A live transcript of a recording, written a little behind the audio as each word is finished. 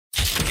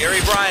Gary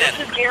Bryan.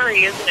 This is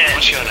Gary, isn't it?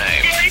 What's your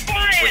name? Gary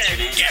Bryan. What's your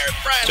name? Gary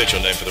Bryan. State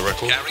your name for the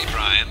record. Gary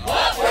Bryan.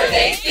 What were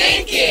they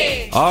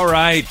thinking? All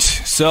right.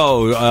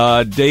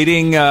 So,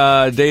 dating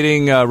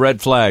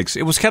red flags.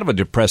 It was kind of a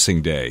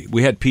depressing day.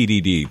 We had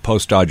PDD,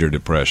 post-Dodger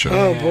depression.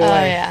 Oh, boy.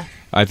 Oh, yeah.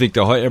 I think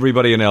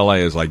everybody in L.A.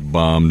 is like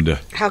bummed.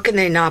 How can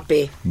they not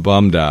be?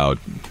 Bummed out.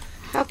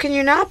 How can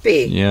you not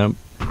be?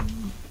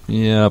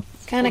 Yep.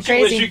 Kind of Don't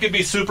you wish crazy. you could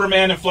be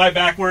Superman and fly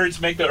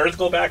backwards, make the Earth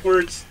go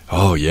backwards,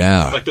 Oh,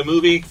 yeah. like the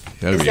movie?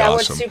 That'd Is be that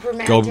awesome. what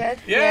Superman Go, did?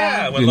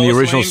 Yeah. when in the Lois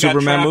original Lane got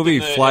Superman trapped movie,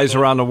 in he the- flies in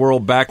the- around the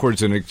world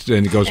backwards and it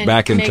goes And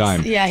back in makes-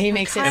 time. Yeah, he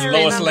makes it. I And don't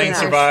Lois remember Lane that.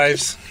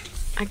 survives.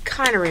 I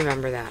kind of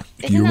remember that.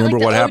 Isn't You that remember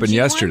like what the happened OG one?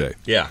 yesterday?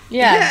 Yeah.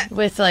 Yeah,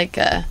 with like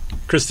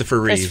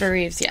Christopher Reeve. Christopher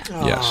Reeves. Yeah.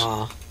 Yes.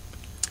 Aw,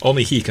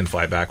 Only he can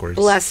fly backwards.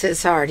 bless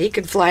his heart. He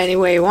can fly any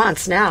way he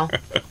wants now.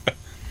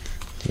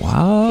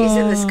 Wow. He's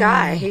in the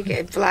sky. He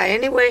can fly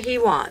anywhere he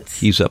wants.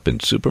 He's up in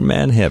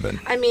Superman heaven.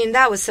 I mean,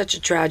 that was such a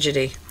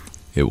tragedy.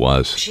 It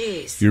was.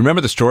 Jeez. You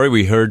remember the story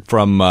we heard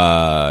from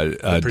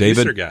producer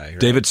David guy, right?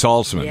 David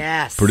Saltzman,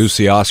 Yes. produced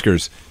the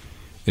Oscars.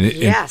 And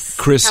Yes.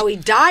 Chris, How he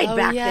died Oh,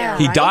 back yeah. there.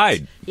 He right?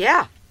 died.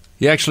 Yeah.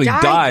 he actually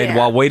died died there.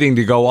 while waiting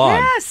to go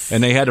on. Yes.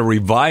 And they had to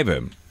revive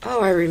him. Oh,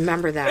 I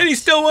remember that. And he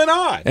still went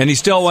on. And he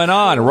still went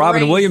on. And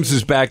Robin Crazy. Williams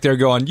is back there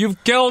going,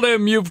 "You've killed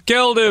him. You've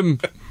killed him."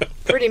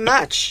 Pretty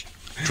much.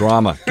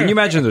 Drama. Can you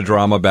imagine the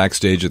drama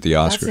backstage at the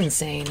That's Oscars?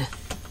 insane.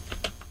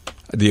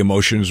 The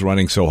emotions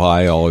running so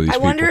high, all of these I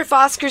people. wonder if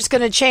Oscar's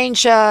going to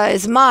change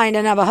his mind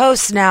and have a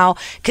host now,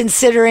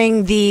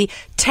 considering the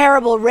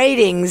terrible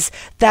ratings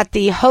that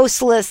the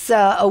hostless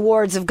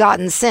awards have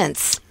gotten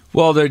since.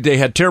 Well, they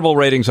had terrible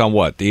ratings on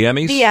what? The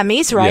Emmys? The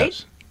Emmys, right?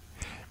 Yes.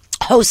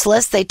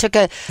 Hostless. They took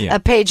a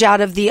page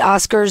out of the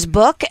Oscars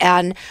book,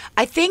 and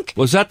I think...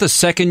 Was that the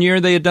second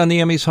year they had done the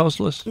Emmys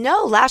hostless?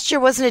 No, last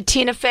year wasn't it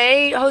Tina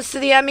Fey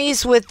hosted the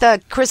Emmys with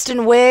Kristen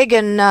Wiig,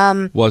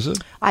 and Was it?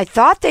 I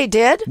thought they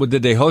did. Well,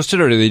 did they host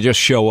it or did they just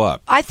show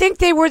up? I think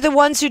they were the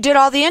ones who did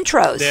all the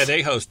intros. Yeah,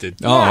 they hosted.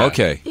 Oh,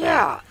 okay.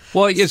 Yeah.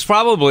 Well, it's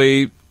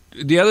probably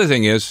the other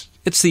thing is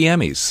it's the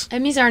Emmys.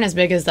 Emmys aren't as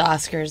big as the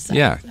Oscars.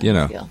 Yeah, you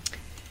know. feel.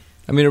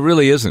 I mean, it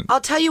really isn't. I'll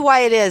tell you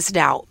why it is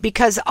now.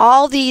 Because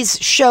all these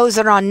shows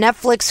that are on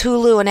Netflix,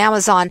 Hulu, and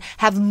Amazon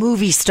have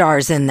movie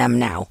stars in them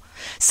now.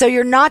 So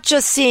you're not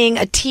just seeing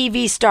a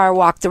TV star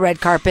walk the red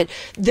carpet.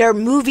 They're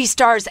movie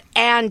stars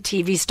and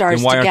TV stars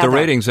And why together. aren't the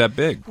ratings that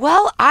big?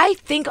 Well, I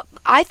think,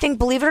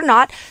 believe it or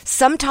not,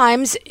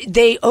 sometimes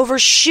they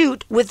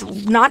overshoot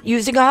with not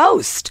using a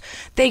host.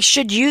 They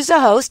should use a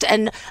host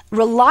and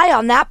rely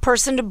on that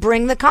person to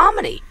bring the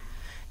comedy,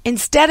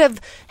 instead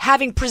of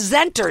having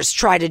presenters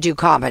try to do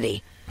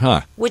comedy.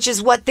 Huh. Which is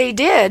what they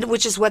did,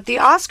 which is what the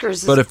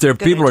Oscars But if their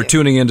gonna people are do.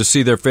 tuning in to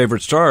see their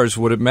favorite stars,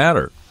 would it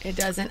matter? It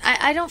doesn't.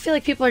 I don't feel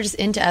like people are just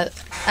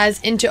as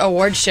into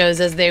award shows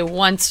as they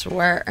once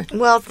were.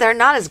 Well, they're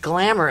not as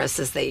glamorous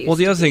as they used Well,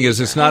 the to other thing be. is,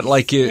 it's not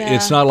like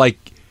it's not like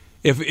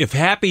if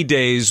Happy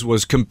Days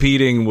was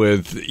competing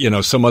with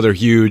some other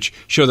huge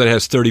show that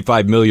has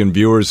 35 million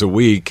viewers a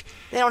week.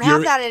 They don't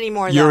have that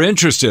anymore, though. You're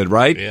interested,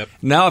 right? Yep.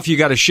 Now, if you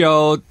got a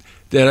show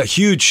that a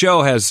huge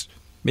show has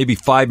maybe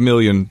 5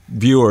 million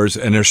viewers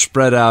and they're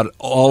spread out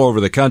all over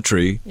the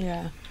country,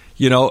 Yeah.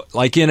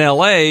 like in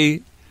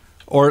L.A.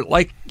 or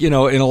like, in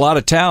a lot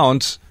of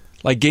towns,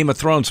 like Game of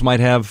Thrones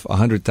might have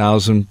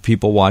 100,000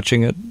 people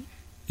watching it,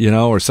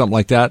 or something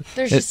like that.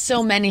 There's just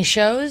so many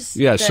shows.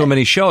 Yeah, so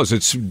many shows.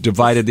 It's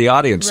divided the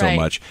audience so Right,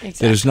 much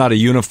exactly. that it's not a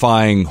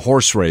unifying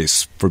horse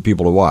race for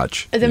people to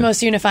watch. The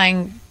most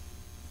unifying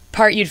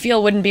part you'd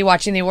feel wouldn't be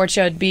watching the award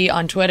show, it'd be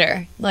on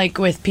Twitter, like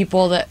with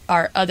people that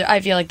are other. I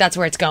feel like that's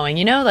where it's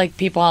going, like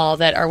people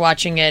that are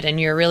watching it, and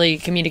you're really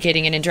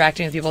communicating and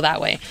interacting with people that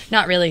way,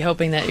 not really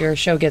hoping that your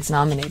show gets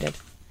nominated.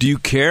 Do you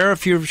care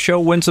if your show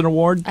wins an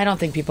award? I don't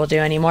think people do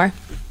anymore.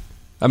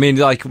 I mean,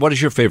 like, what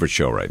is your favorite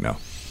show right now?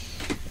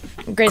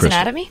 Grey's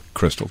Anatomy?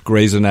 Crystal.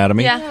 Grey's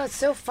Anatomy? Yeah. It's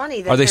so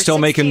funny. That Are they they're still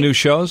making 16 new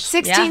shows?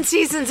 16 Yeah.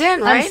 seasons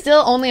in, right? I'm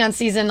still only on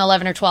season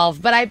 11 or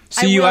 12, but I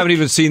You will- haven't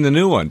even seen the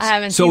new ones. I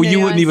haven't so seen the you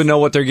new wouldn't ones. even know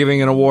what they're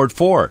giving an award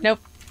for. Nope.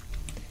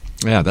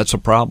 Yeah, that's a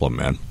problem,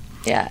 man.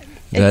 Yeah.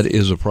 That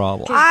is a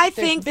problem. I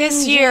There's think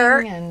this binging year,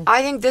 and-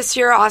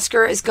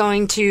 Oscar is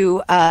going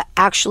to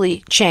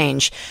actually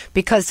change,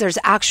 because there's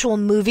actual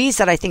movies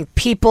that I think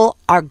people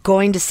are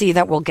going to see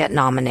that will get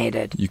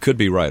nominated. You could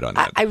be right on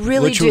that. I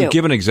really Which do.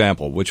 Give an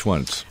example. Which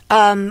ones?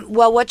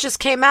 Well, what just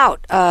came out?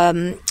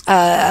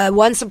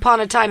 Once Upon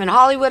a Time in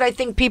Hollywood, I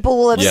think people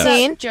will have Yes.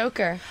 seen.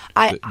 Joker.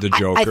 The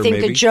Joker, I think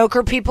maybe? the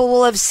Joker people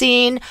will have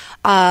seen.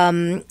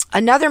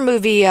 Another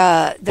movie.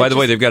 By the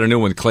way, they've got a new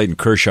one with Clayton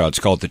Kershaw. It's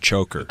called The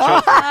Choker.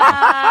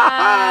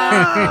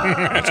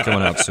 It's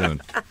coming out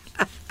soon.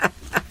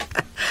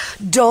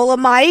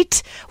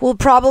 Dolomite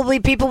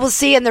people will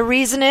see, and the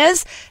reason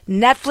is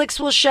Netflix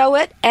will show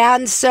it,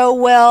 and so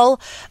will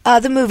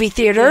the movie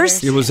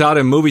theaters. It was out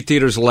in movie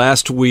theaters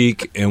last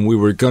week, and we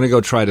were going to go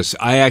try to.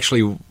 I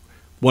actually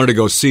wanted to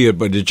go see it,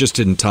 but it just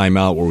didn't time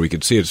out where we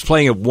could see it. It's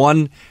playing at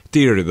one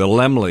theater, the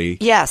Laemmle,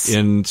 Yes.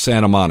 in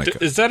Santa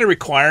Monica. Is that a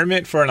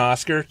requirement for an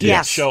Oscar to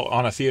Yes. show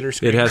on a theater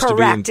screen? It has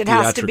Correct. to It be in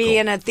has to be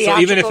in a So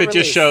theatrical even if it just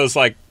release. shows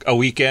like a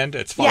weekend,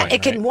 it's fine. Yeah,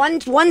 it can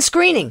right? one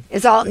screening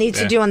is all it needs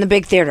to Yeah. do on the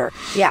big theater.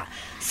 Yeah.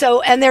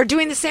 So, and they're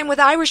doing the same with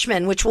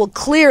Irishman, which will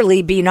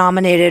clearly be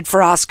nominated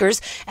for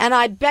Oscars, and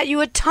I bet you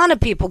a ton of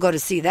people go to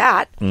see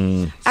that. I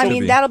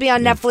mean, be. that'll be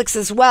on Netflix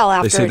as well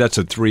after They say that's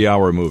a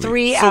 3-hour movie.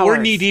 3 So hours. we're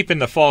knee deep in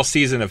the fall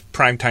season of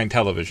primetime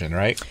television,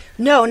 right?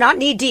 No, not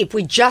knee deep.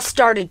 We just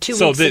started 2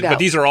 weeks ago. But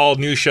these are all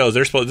new shows.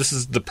 They're supposed. This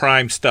is the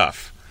prime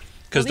stuff.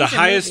 Because Well, the these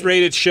are highest movies.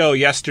 rated show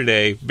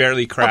yesterday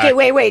barely cracked. Okay,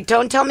 wait.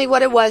 Don't tell me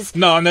what it was.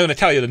 No, I'm not going to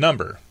tell you the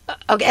number.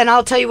 Okay, and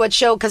I'll tell you what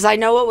show because I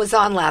know it was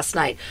on last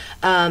night.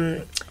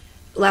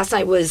 Last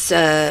night was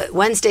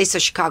Wednesday, so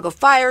Chicago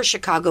Fire,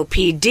 Chicago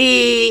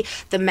PD,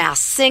 The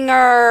Masked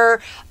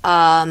Singer,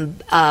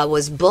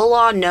 was Bull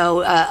on?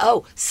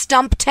 No.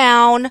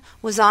 Stumptown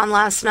was on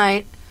last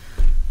night.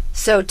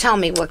 So tell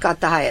me what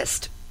got the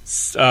highest.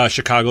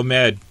 Chicago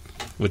Med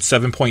with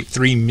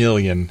 7.3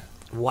 million.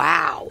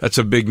 Wow. That's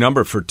a big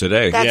number for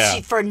today. That's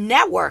Yeah. for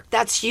network.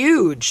 That's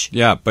huge.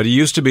 Yeah, but it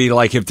used to be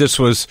like if this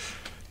was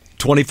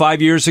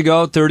 25 years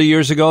ago, 30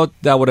 years ago,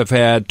 that would have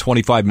had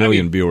 25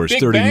 million viewers, Big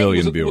 30 Bang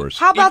million was- viewers.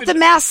 How about Even- The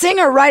Masked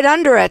Singer right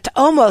under it?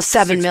 Almost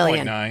 7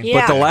 million. 6.9. Yeah,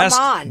 but the come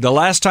on.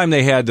 last time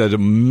they had the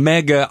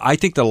mega, I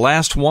think the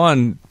last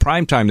one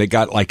primetime they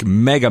got like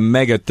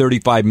mega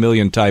 35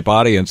 million type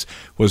audience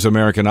was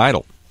American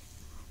Idol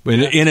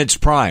in its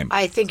prime.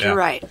 I think Yeah. you're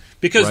right.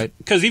 Because Right.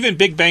 even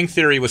Big Bang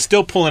Theory was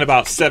still pulling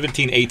about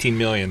 17, 18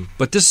 million.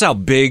 But this is how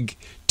big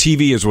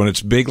TV is when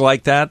it's big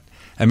like that.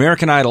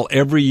 American Idol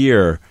every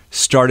year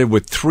started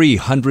with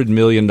 $300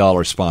 million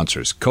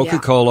sponsors.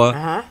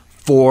 Coca-Cola,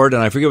 Ford,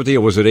 and I forget what the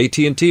year was. It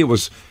AT&T? It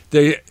was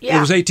It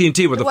Yeah. was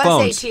AT&T with It the was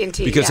phones.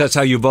 AT&T, because yes. that's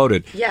how you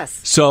voted. Yes.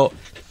 So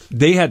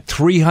they had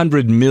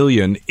 $300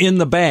 million in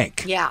the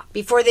bank Yeah,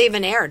 before they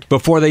even aired.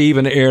 before they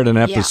even aired an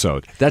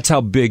episode. That's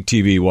how big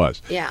TV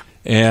was. Yeah.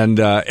 And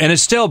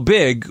it's still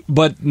big,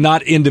 but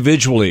not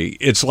individually.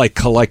 It's like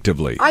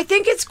collectively. I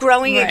think it's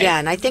growing Right.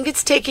 again. I think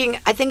it's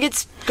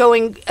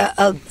going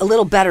a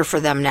little better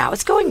for them now.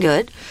 It's going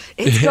good.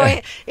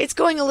 It's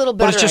going a little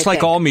better. But it's just I like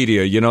think. all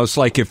media, it's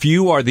like if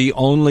you are the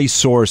only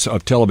source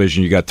of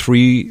television, you got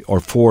 3 or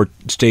 4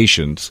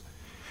 stations,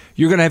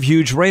 you're going to have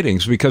huge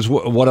ratings because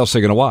what else are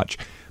they going to watch?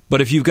 But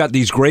if you've got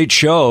these great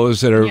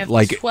shows that You are have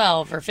like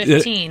 12 or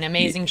 15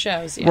 amazing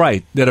shows. Yeah.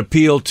 right, that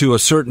appeal to a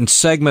certain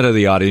segment of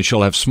the audience,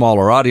 you'll have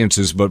smaller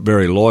audiences but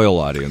very loyal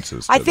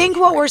audiences. I think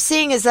what we're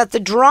seeing is that the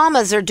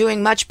dramas are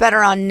doing much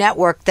better on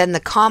network than the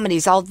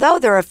comedies, although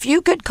there are a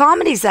few good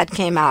comedies that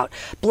came out.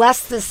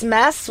 Bless This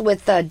Mess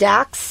with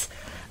Dax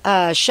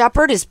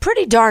Shepard is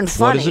pretty darn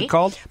funny. What is it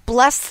called?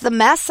 Bless the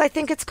Mess, I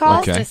think it's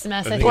called. Okay. This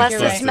mess, I think think Bless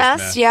you're This right.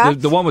 Mess, yeah.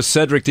 The one with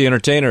Cedric the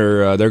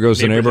Entertainer, There Goes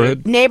the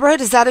Neighborhood. Neighborhood.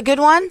 Neighborhood, is that a good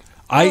one?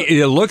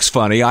 It looks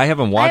funny. I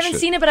haven't I watched haven't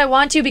it. seen it, but I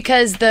want to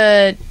because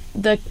the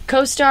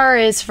co-star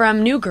is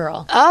from New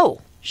Girl.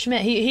 Oh.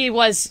 Schmidt. He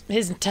was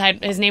his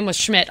name was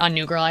Schmidt on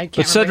New Girl. I can't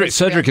But remember his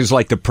Cedric real- is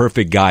like the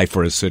perfect guy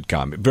for a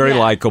sitcom. Very Yeah.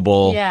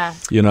 likable. Yeah.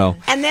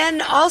 And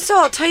then also,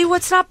 I'll tell you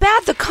what's not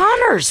bad, The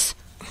Connors.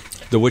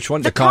 The which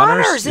one? The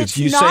Connors. It's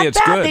you not say it's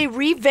bad. good. They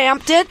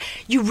revamped it.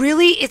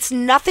 It's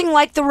nothing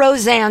like the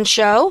Roseanne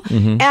show,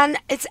 Mm-hmm. and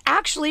it's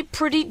actually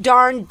pretty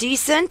darn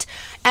decent.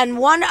 And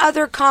one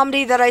other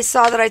comedy that I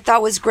saw that I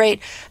thought was great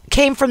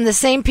came from the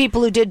same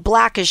people who did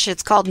Blackish.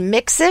 It's called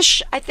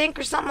Mixish, I think,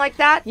 or something like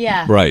that.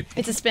 Yeah. Right.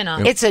 It's a spin-off.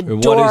 It's What is that?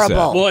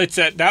 adorable. Well, it's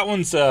that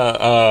one's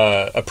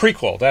a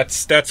prequel.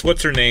 That's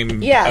what's her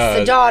name? Yes,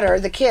 the daughter,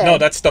 the kid. No,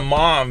 that's the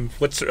mom.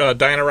 What's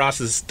Diana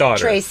Ross's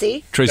daughter?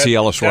 Tracy. Tracy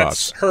Ellis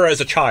That's Ross. her as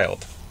a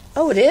child.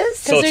 Oh, it is?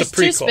 So Because it's a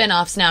there's two prequel.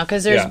 spin-offs now.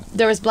 Because Yeah.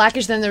 there was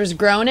Blackish, then there was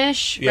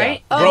Grownish, Yeah.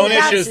 right? Oh, Grownish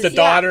that's is the his- yeah.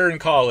 daughter in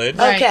college.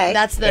 Oh, Right, Okay.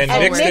 That's the And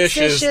forward. Mixish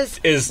Mixish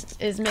is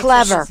Is Mixish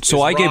Clever. is-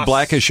 So I gave Ross.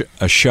 Blackish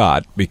a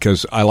shot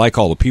because I like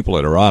all the people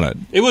that are on it.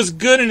 It was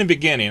good in the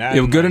beginning.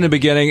 It was good in the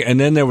beginning, and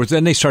then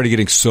they started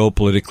getting so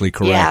politically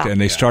correct, Yeah. and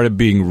they started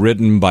being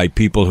written by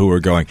people who were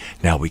going,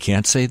 now we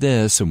can't say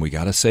this, and we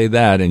got to say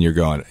that, and you're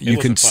going, you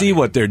can wasn't see funny.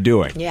 what they're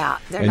doing. Yeah,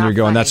 they're and not you're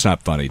going, funny. that's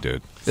not funny,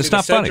 dude. It's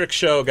not the funny. Cedric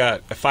show got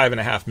a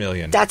 5.5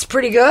 million That's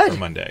pretty on good.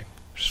 Monday.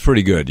 It's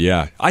pretty good,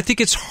 yeah. I think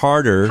it's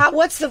harder.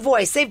 What's the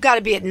voice? They've got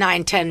to be at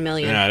 9-10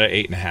 million. Yeah, at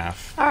 8.5.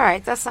 All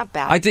right, that's not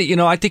bad. I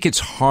think it's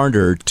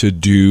harder to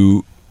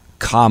do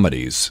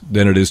comedies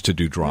than it is to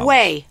do drama.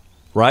 Way.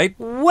 Right?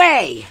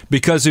 Way.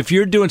 Because if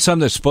you're doing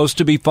something that's supposed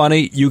to be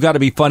funny, you got to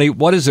be funny.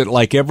 What is it,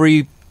 like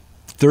every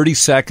 30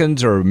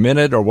 seconds or a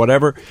minute or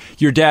whatever?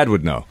 Your dad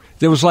would know.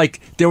 There was like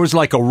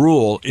a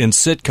rule in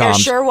sitcoms. There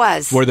sure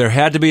was. Where there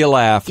had to be a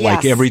laugh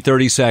like Yes. every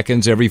 30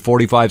 seconds, every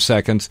 45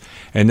 seconds,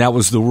 and that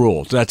was the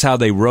rule. That's how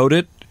they wrote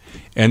it.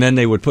 And then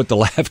they would put the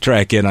laugh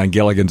track in on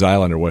Gilligan's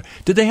Island or what.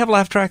 Did they have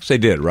laugh tracks? They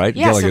did, right?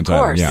 Yes, Gilligan's of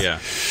course.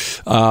 Island,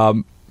 yeah.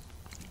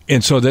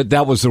 And so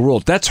that was the rule.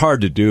 That's hard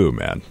to do,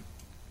 man.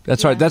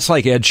 That's hard. That's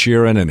like Ed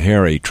Sheeran and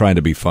Harry trying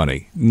to be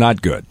funny.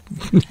 Not good.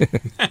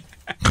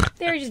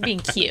 They were just being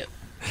cute.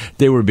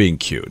 They were being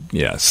cute,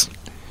 yes.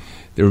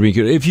 They were being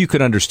cute. If you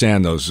could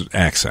understand those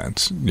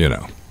accents, you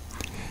know.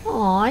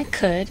 Oh, I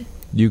could.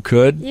 You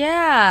could?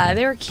 Yeah,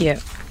 they were cute.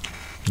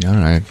 All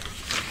right.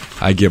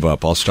 I give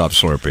up. I'll stop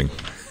slurping.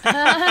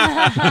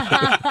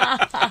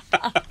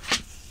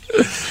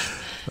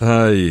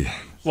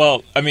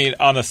 Well, I mean,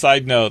 on a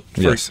side note,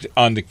 Yes.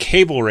 on the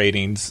cable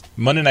ratings,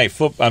 Monday Night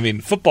Football, I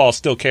mean, football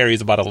still carries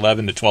about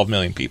 11 to 12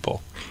 million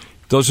people.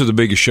 Those are the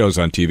biggest shows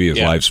on TV is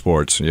Yeah. live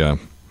sports, yeah.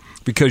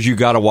 Because you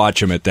got to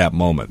watch them at that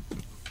moment.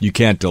 You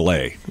can't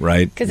delay,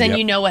 right? Because then Yep.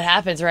 you know what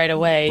happens right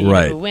away. You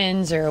Right. know who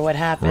wins or what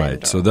happened.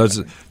 Right. So or those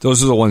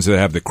are the ones that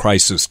have the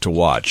crisis to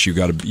watch. You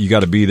got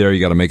to be there.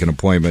 You got to make an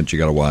appointment. You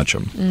got to watch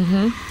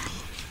them.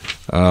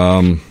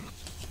 Mm-hmm.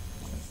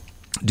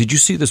 Did you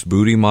see this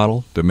booty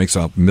model that makes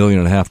 $1.5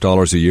 million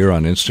a year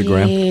on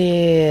Instagram?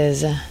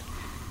 Yes.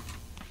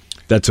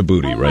 That's a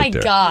booty Oh right my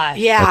there. gosh.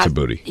 Yeah. That's a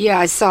booty. Yeah,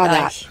 I saw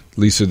Gosh. that.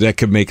 Lisa, that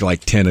could make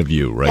like 10 of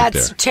you right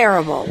That's there.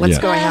 terrible. What's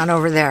Yeah. going on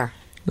over there?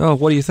 No,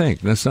 what do you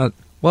think? That's not.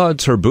 Well,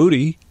 it's her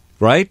booty,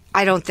 right?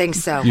 I don't think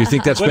so. You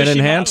think that's What been is she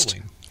enhanced?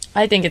 modeling?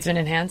 I think it's been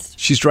enhanced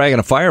She's dragging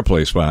a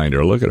fireplace behind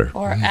her. Look at her.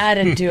 or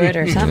added to it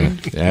or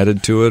something.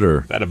 Added to it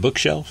or Is that a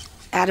bookshelf?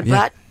 Add a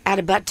butt. Add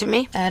a butt to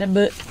me. Add a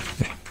boot.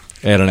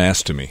 add an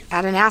ass to me.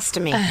 Add an ass to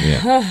me.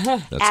 Yeah.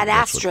 That's Add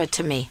that's Astra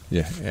to me.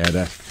 Yeah, Ad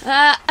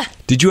Astra.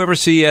 Did you ever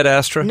see Ad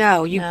Astra?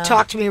 No, you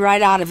talked me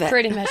right out of it.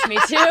 Pretty much me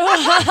too.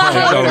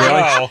 Oh, really?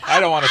 No, I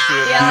don't want to see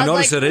it. Yeah. I You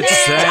was notice like, that it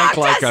 "Nah, sank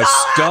like a that's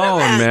all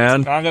stone, out of it." man.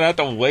 I'm going to have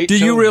to wait. Do you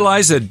till-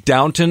 realize that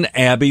Downton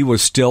Abbey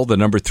was still the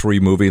number 3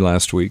 movie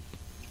last week?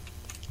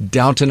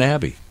 Downton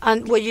Abbey.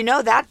 Well, you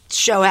know that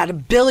show had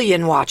 1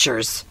 billion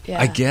watchers. Yeah.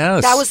 I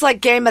guess. That was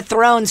like Game of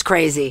Thrones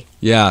crazy.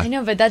 Yeah. I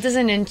know, but that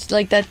doesn't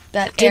like that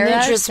Didn't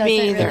era interest me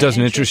doesn't either. really It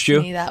doesn't interest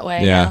you? me that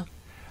way. Yeah.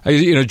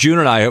 no. June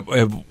and I,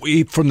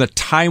 from the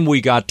time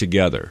we got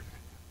together,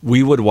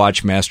 we would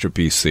watch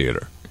Masterpiece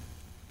Theater.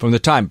 From the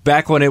time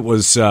back when it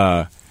was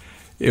the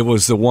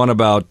one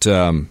about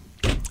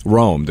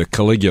Rome, the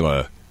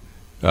Caligula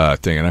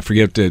thing, and I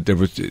forget that there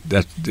was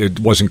that it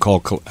wasn't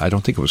called. I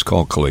don't think it was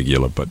called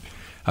Caligula, but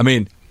I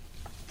mean,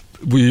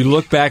 we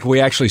look back. We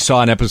actually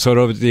saw an episode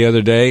of it the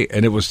other day,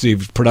 and it was the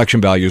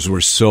production values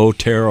were so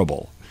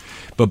terrible.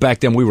 But back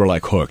then, we were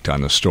like hooked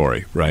on the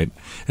story, right?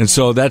 And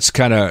so that's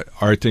kind of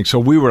our thing. So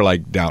we were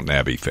like Downton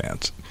Abbey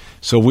fans.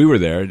 So we were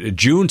there.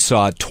 June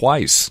saw it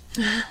twice.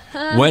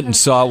 Went and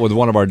saw it with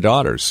one of our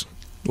daughters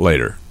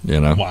later,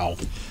 Wow.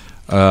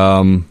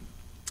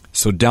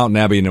 So Downton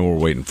Abbey, and then we're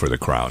waiting for The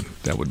Crown.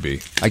 That would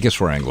be, I guess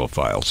we're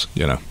Anglophiles,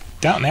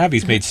 Downton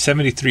Abbey's made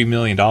 $73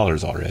 million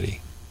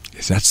already.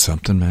 Is that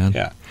something, man?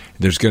 Yeah.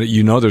 There's gonna be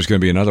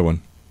another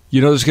one.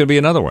 There's gonna be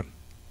another one,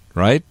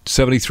 right?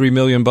 $73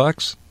 million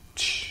bucks,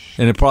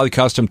 and it probably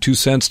cost them 2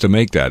 cents to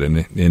make that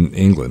in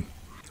England.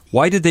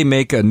 Why did they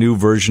make a new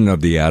version of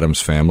the Addams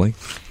Family?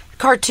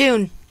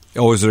 Cartoon.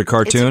 Oh, is it a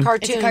cartoon? It's a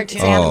cartoon. It's a cartoon.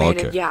 It's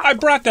animated, okay. yeah. I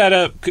brought that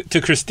up to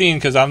Christine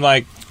because I'm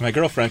like, my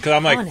girlfriend, because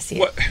I'm like, wanna see it.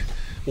 what?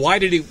 Why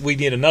did we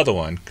need another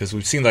one? Because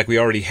we seemed like we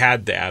already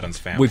had the Addams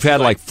Family. We've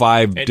had like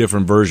 5 and-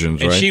 different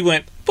versions, And right? she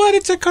went, but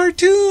it's a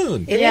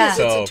cartoon. It is. Yeah. It's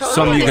So- a total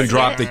Some you can different-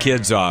 drop the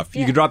kids off.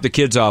 You can drop the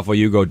kids off while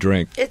you go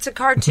drink. It's a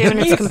cartoon.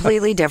 It's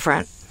completely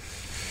different.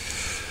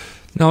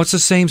 No, it's the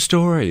same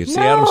story. It's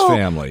the Addams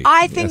Family.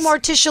 I think Yes.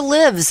 Morticia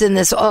lives in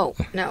this. Oh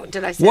no,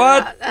 did I say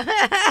What?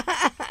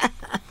 that?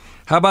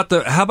 How about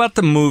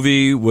the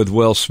movie with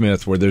Will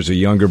Smith where there's a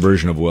younger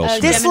version of Will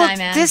Smith? Gemini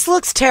Man. This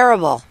looks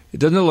terrible.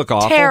 Doesn't it look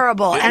awful?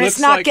 Terrible, It and it's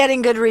looks not like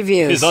getting good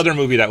reviews. His other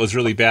movie that was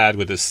really bad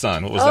with his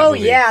son. What was that Oh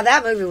movie? yeah,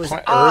 that movie was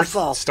Earth?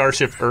 awful.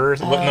 Starship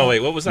Earth? What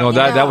was that No, one?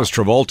 that was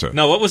Travolta.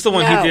 No, what was the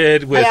one No. he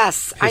did with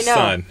Yes, I his know.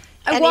 son?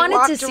 I And wanted he to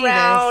walked see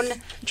around this.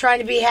 trying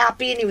to be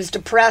happy, and he was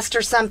depressed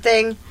or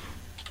something.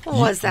 What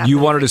was that? You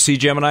movie? wanted to see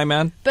Gemini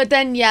Man? But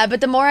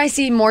the more I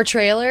see more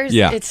trailers,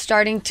 Yeah. it's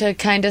starting to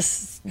kind of.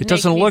 It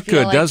doesn't look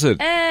good, does it?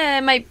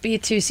 It might be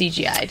too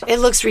CGI'd. It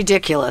looks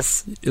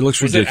ridiculous. It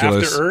looks Was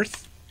ridiculous. it After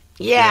Earth?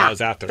 Yeah, that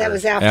was After that Earth.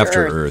 was after,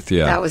 After Earth. Earth,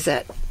 yeah. That was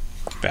it.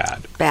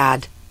 Bad.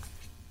 Bad,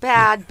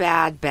 bad,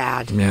 bad,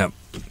 bad. Yeah.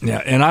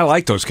 Yeah, and I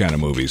like those kind of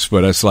movies,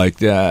 but it's like,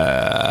 No,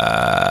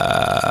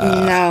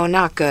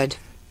 not good.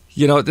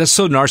 that's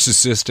so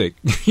narcissistic.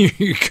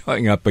 You're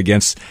going up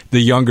against the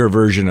younger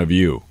version of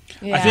you.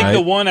 Yeah. I think Right.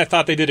 the one I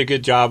thought they did a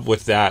good job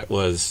with that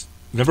was,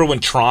 remember when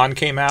Tron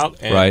came out?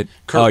 And Right.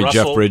 Kurt Oh,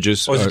 Russell, Jeff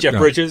Bridges. Oh, was it Jeff No.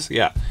 Bridges?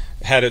 Yeah.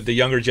 Had the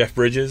younger Jeff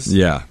Bridges.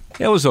 Yeah.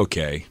 It was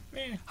okay.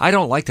 I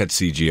don't like that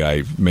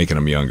CGI making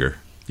them younger,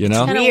 Kind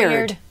of Weird.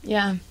 weird.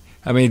 Yeah.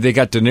 I mean, they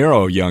got De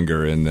Niro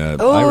younger in the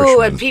Oh,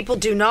 Irishman. and people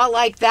do not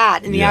like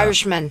that in The Yeah.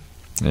 Irishman.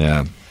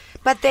 Yeah.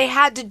 But they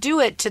had to do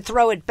it to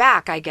throw it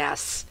back, I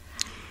guess.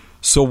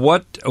 So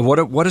what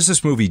is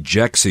this movie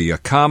Jexy? A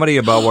comedy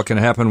about what can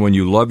happen when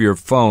you love your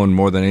phone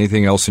more than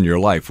anything else in your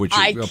life, which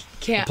I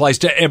can't- applies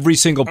to every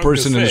single was gonna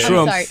person in this say,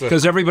 room I'm sorry.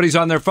 because everybody's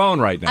on their phone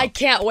right now. I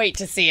can't wait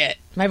to see it.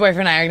 My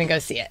boyfriend and I are going to go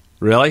see it.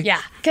 Really? Yeah,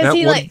 because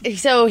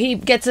he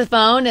gets a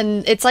phone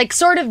and it's like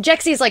sort of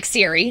Jexy's like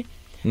Siri,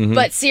 Mm-hmm.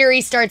 but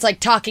Siri starts like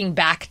talking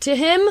back to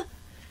him,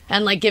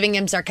 and like giving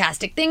him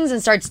sarcastic things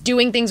and starts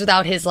doing things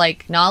without his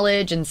like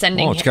knowledge and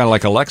sending. Oh, it's kind of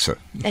like Alexa.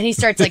 And he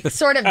starts like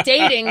sort of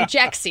dating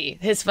Jexy,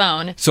 his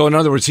phone. So in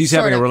other words, he's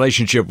having Sort a of.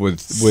 relationship with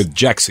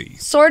Jexy.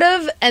 Sort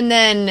of, and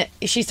then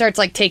she starts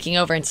like taking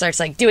over and starts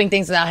like doing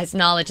things without his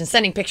knowledge and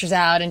sending pictures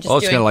out and just Oh,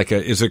 it's doing. kind of like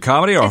is it a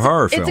comedy or a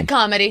horror film? It's a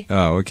comedy.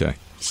 Oh, okay.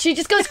 She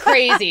just goes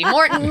crazy.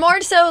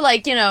 More so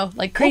like, you know,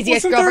 like crazy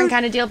Wasn't ex-girlfriend there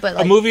kind of deal, but A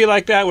like movie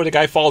like that where the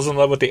guy falls in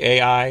love with the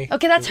AI.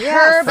 okay, that's Yeah,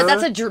 her, but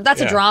her.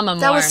 that's a Yeah. drama more.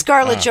 That was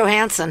Scarlett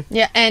Johansson.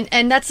 Yeah,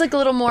 and that's like a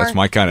little more That's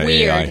my kinda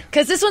AI. weird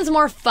because this one's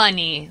more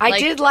funny. I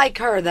Like, did like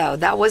her though.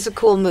 That was a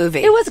cool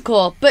movie. It was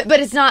cool, but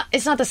it's not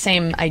the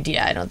same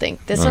idea. I don't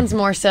think this one's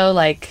more so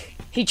like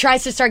he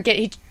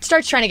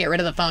starts trying to get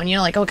rid of the phone. You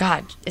know, like oh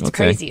god, it's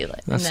Okay. crazy. And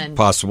That's then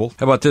possible.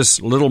 How about this?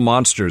 Little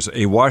Monsters.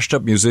 A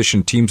washed-up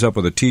musician teams up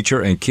with a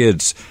teacher and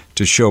kids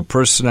to show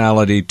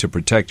personality to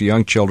protect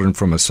young children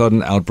from a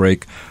sudden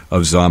outbreak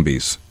of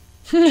zombies.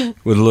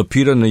 With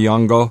Lupita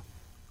Nyong'o,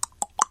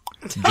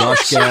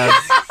 Josh Gad.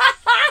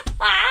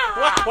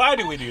 Why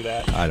do we do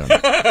that? I don't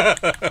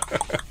know.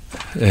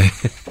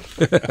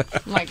 oh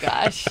my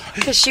gosh,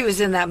 because she was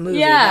in that movie.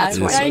 yeah, That's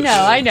why.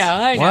 I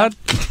know. What?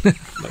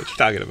 What you're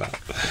talking about?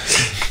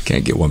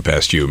 Can't get one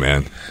past you,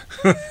 man.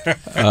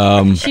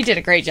 She did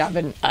a great job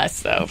in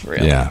Us, though, for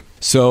real. Yeah.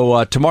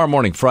 So tomorrow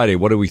morning, Friday,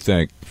 what do we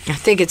think? I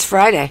think it's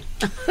Friday.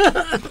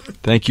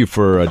 Thank you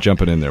for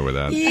jumping in there with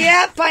that.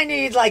 Yep, I knew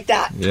you'd like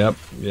that. Yep.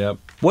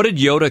 What did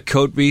Yoda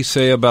Coatby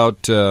say about...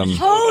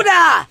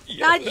 Hoda,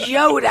 not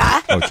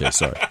Yoda. Okay,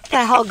 sorry. What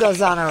the hell goes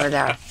on over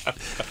there?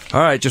 All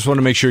right, just want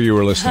to make sure you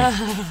were listening.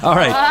 All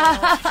right.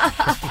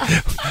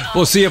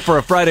 We'll see you for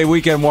a Friday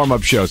weekend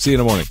warm-up show. See you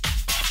in the morning.